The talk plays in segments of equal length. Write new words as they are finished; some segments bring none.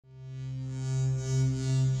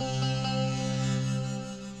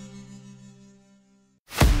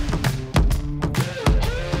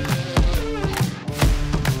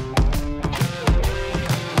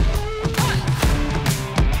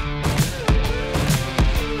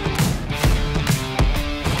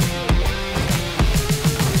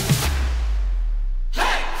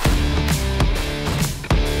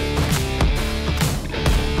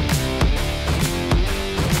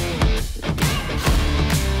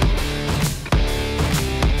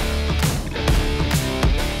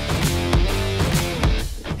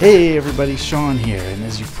Hey everybody, Sean here, and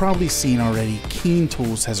as you've probably seen already,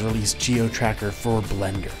 Keentools has released Geotracker for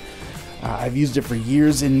Blender. I've used it for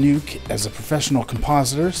years in Nuke as a professional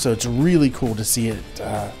compositor, so it's really cool to see it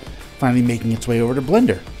finally making its way over to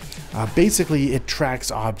Blender. Basically, it tracks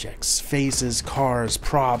objects, faces, cars,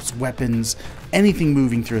 props, weapons, anything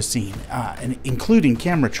moving through a scene, and including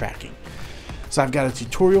camera tracking. So I've got a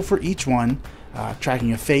tutorial for each one,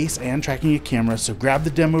 tracking a face and tracking a camera, so grab the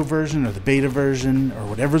demo version or the beta version or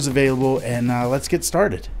whatever's available and let's get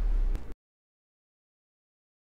started.